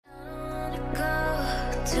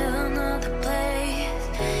to another place.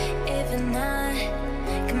 If you're not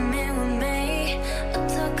coming with me, I'll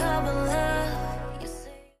talk about love. You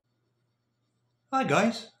say. Hi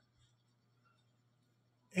guys,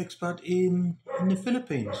 Expat in the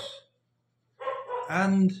Philippines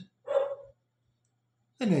and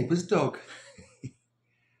the neighbour's dog.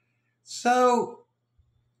 So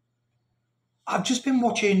I've just been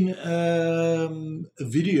watching a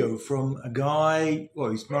video from a guy,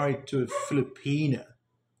 well, he's married to a Filipina,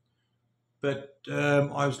 but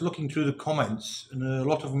I was looking through the comments and a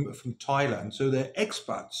lot of them are from Thailand, so they're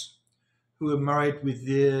expats who are married with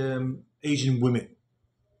Asian women.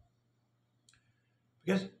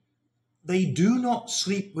 Because they do not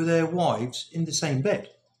sleep with their wives in the same bed,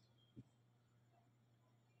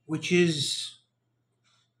 which is,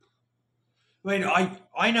 I mean,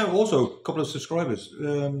 I know also a couple of subscribers,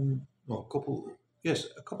 well, a couple, yes,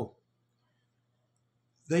 a couple.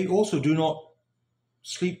 They also do not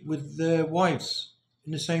sleep with their wives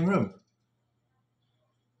in the same room.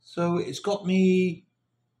 So it's got me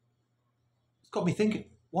thinking,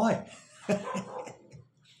 why?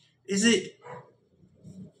 Is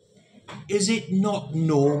it not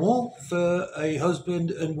normal for a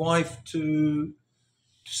husband and wife to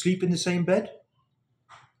sleep in the same bed?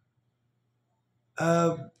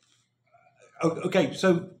 Okay,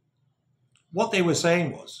 so what they were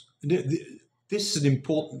saying was, this is an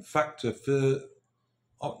important factor for,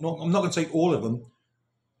 I'm not going to say all of them,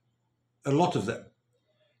 a lot of them.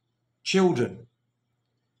 Children.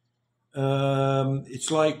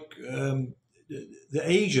 It's like the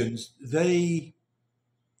Asians,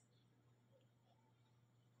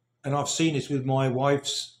 and I've seen this with my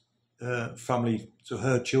wife's family, so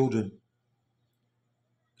her children,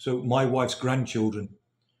 so my wife's grandchildren,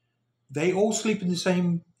 they all sleep in the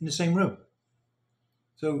same room.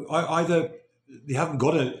 So either they haven't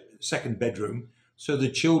got a second bedroom, so the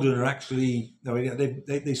children are actually, no,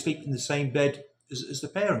 they sleep in the same bed as the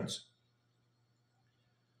parents.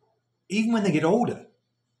 Even when they get older,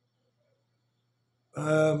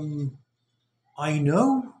 I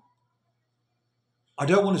know, I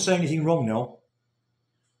don't want to say anything wrong now,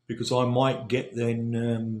 because I might get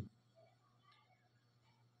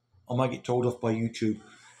I might get told off by YouTube.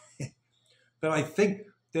 But I think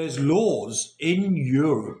there's laws in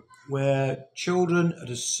Europe where children at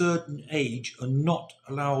a certain age are not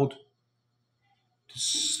allowed to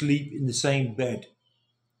sleep in the same bed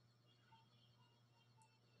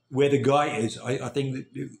where the guy is. I think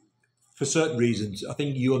that for certain reasons, I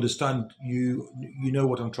think you understand, you know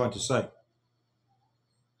what I'm trying to say.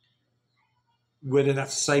 Whether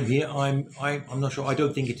that's the same here, I'm not sure. I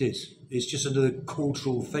don't think it is. It's just another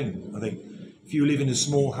cultural thing, I think. If you live in a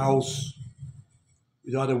small house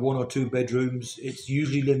with either one or two bedrooms, it's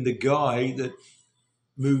usually then the guy that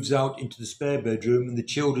moves out into the spare bedroom and the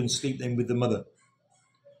children sleep then with the mother.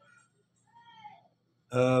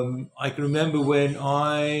 I can remember when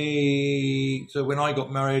I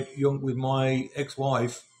got married young with my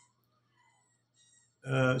ex-wife,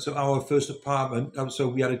 so our first apartment, so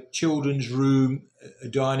we had a children's room, a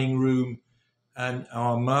dining room, and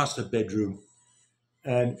our master bedroom.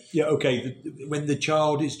 And yeah, okay, when the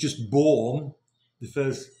child is just born, the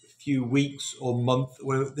first few weeks or month,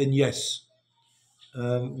 well, then yes,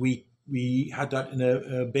 we had that in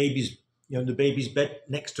a baby's, the baby's bed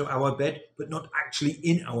next to our bed, but not actually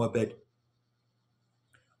in our bed.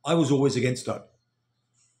 I was always against that.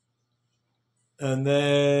 And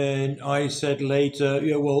then I said later,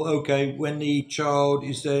 yeah, well, okay, when the child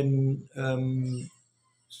is then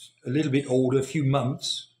a little bit older, a few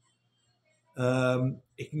months,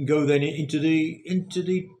 it can go then into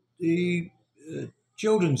the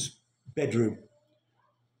children's bedroom.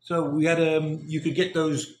 So we had you could get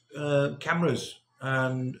those cameras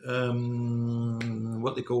and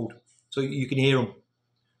what they're called, so you can hear them.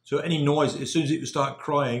 So any noise, as soon as it would start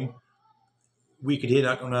crying, we could hear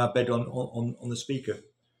that on our bed on the speaker.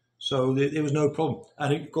 So there was no problem.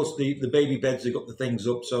 And of course, the baby beds, they've got the things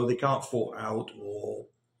up so they can't fall out or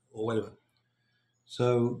whatever.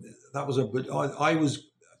 So that was but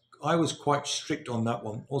I was quite strict on that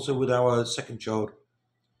one, also with our second child.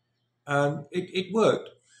 And it worked.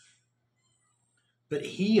 But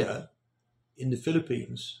here in the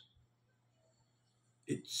Philippines,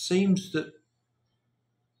 it seems that,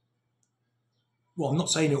 well, I'm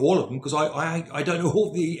not saying all of them because I don't know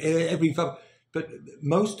all every family, but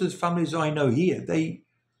most of the families I know here, a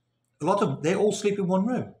lot of them, they all sleep in one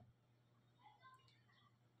room.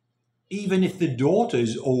 Even if the daughter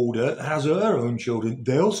is older, has her own children,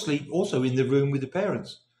 they'll sleep also in the room with the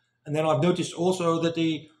parents. And then I've noticed also that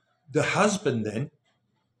the husband then,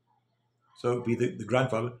 so it'd be the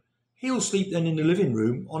grandfather, he'll sleep then in the living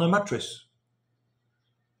room on a mattress,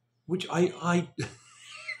 which I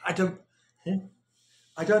don't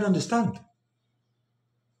I don't understand.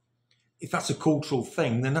 If that's a cultural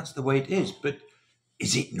thing, then that's the way it is. But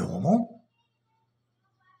is it normal?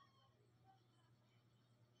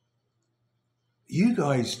 You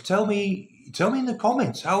guys tell me in the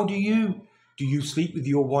comments, how do you sleep with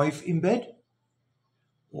your wife in bed?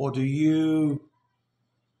 Or are you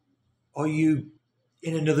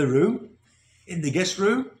in another room, in the guest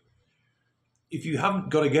room? If you haven't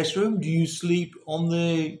got a guest room, do you sleep on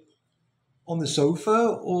the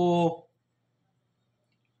sofa? Or,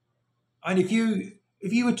 and if you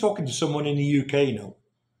were talking to someone in the UK now,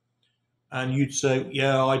 and you'd say,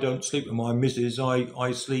 "Yeah, I don't sleep with my missus.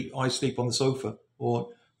 I sleep on the sofa,"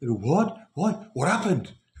 or they go, "What? What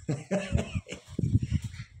happened?" There's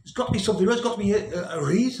got to be something. There's got to be a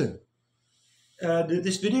reason.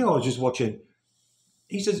 This video I was just watching,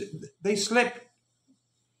 he says they slept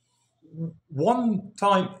one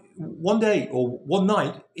day or one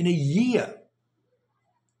night in a year.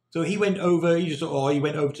 So he went over. He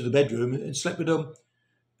went over to the bedroom and slept with them.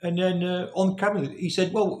 And then on camera, he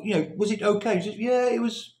said, "Well, was it okay?" He said, "Yeah, it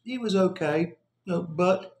was okay,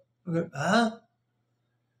 but." I go, "Huh?"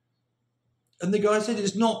 And the guy said,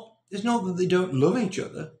 "It's not that they don't love each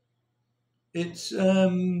other. It's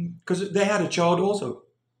because they had a child also.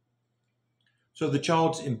 So the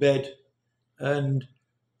child's in bed, and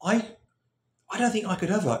I don't think I could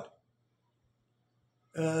have that.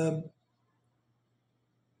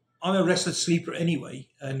 I'm a restless sleeper anyway,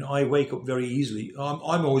 and I wake up very easily.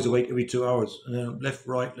 I'm always awake every 2 hours, and then left,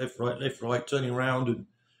 right, turning around and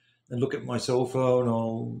look at my cell phone.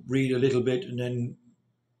 I'll read a little bit and then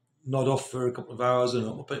nod off for a couple of hours, and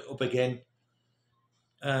I'm up again.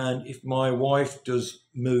 And if my wife does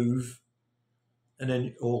move, and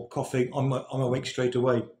then or coughing, I'm awake straight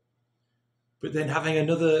away. But then having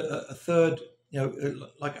a third,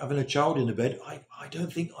 like having a child in the bed, I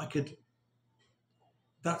don't think I could.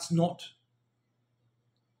 That's not.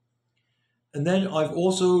 And then I've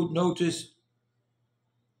also noticed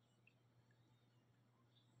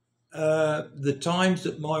the times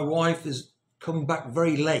that my wife has come back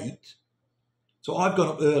very late. So I've gone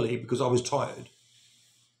up early because I was tired.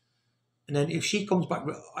 And then if she comes back,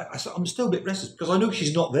 I'm still a bit restless because I know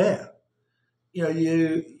she's not there.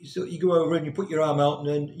 You go over and you put your arm out, and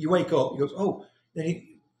then you wake up. You go, "Oh,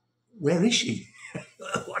 where is she?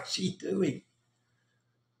 What's she doing?"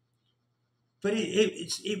 But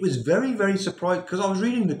it was very, very surprising because I was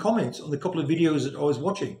reading the comments on the couple of videos that I was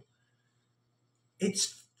watching.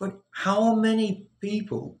 It's like, how many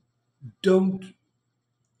people don't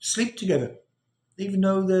sleep together, even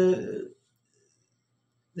though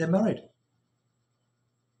they're married?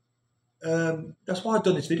 That's why I've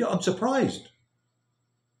done this video. I'm surprised.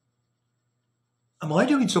 Am I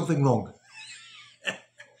doing something wrong?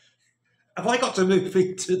 Have I got to move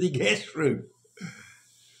into the guest room?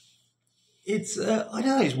 It's I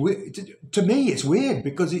know it's weird. To me, it's weird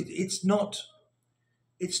because it's not.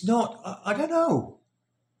 It's not. I don't know.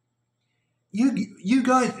 You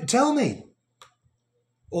guys tell me,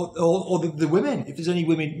 or the women, if there's any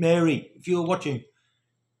women, Mary, if you're watching,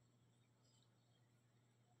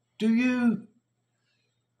 do you?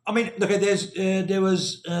 I mean, okay. There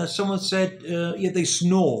was someone said, they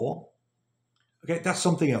snore. Okay, that's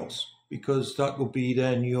something else because that would be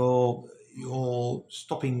then you're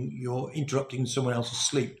interrupting someone else's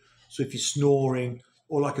sleep. So if you're snoring,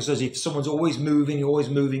 or like I said, if someone's always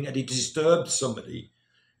moving, and it disturbs somebody,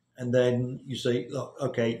 and then you say, "Look,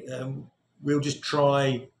 okay, we'll just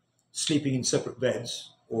try sleeping in separate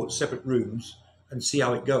beds or separate rooms and see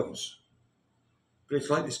how it goes." But it's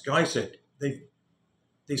like this guy said,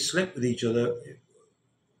 they slept with each other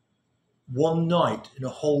one night in a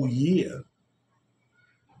whole year.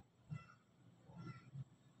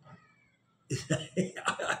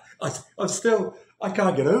 I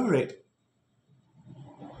can't get over it.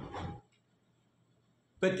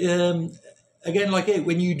 But again,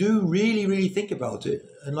 when you do really, really think about it,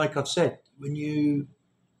 and like I've said, when you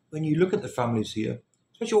look at the families here,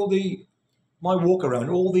 especially my walk around,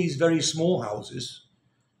 all these very small houses,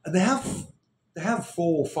 and they have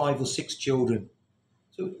 4, 5, or 6 children.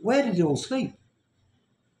 So where did they all sleep?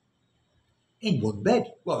 In one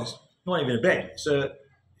bed. Well, it's not even a bed.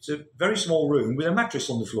 It's a very small room with a mattress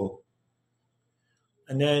on the floor.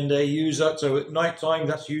 And then they use that. So at night time,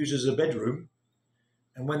 that's used as a bedroom.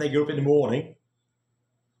 And when they get up in the morning,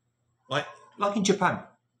 like in Japan,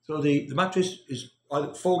 so the mattress is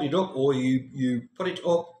either folded up or you put it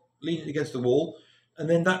up, lean it against the wall, and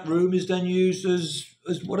then that room is then used as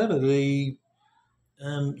whatever, the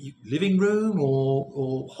living room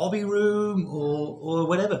or hobby room or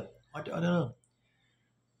whatever. I don't know.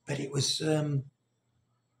 But it was,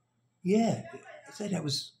 yeah, I said that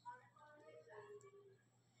was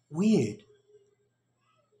weird.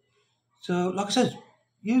 So, like I said,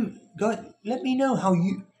 you guys, let me know how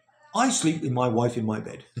you. I sleep with my wife in my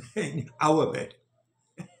bed, in our bed.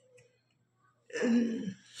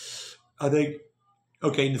 I think,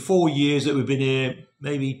 okay, in the 4 years that we've been here,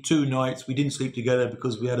 maybe 2 nights we didn't sleep together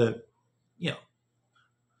because we had a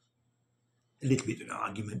little bit of an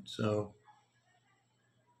argument. So,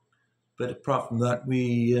 but apart from that,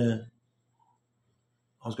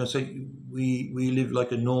 I was going to say we live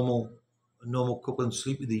like a normal couple and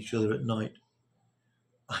sleep with each other at night.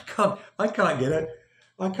 I can't get it.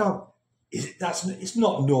 I can't. It's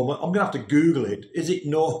not normal. I'm gonna have to Google it. Is it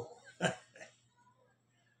normal?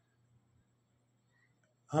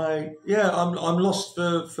 I'm lost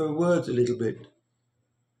for words a little bit.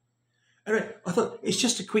 Anyway, I thought it's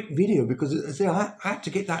just a quick video because I had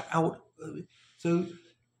to get that out. So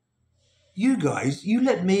you guys, you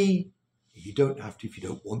let me. You don't have to if you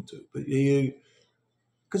don't want to, but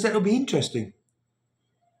because that'll be interesting.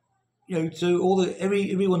 To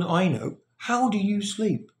everyone I know, how do you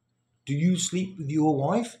sleep? Do you sleep with your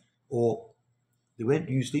wife, or do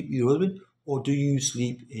you sleep with your husband, or do you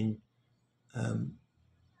sleep in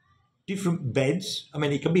different beds? I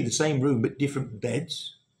mean, it can be the same room, but different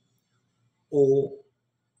beds, or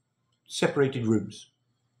separated rooms.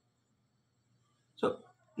 So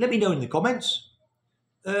let me know in the comments,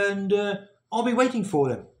 and I'll be waiting for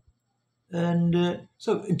them. And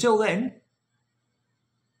so until then,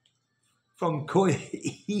 from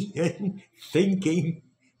Ian thinking,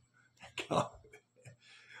 God,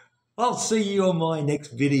 I'll see you on my next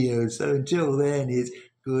video. So until then, it's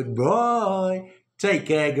goodbye. Take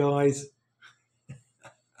care, guys.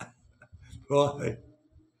 Bye.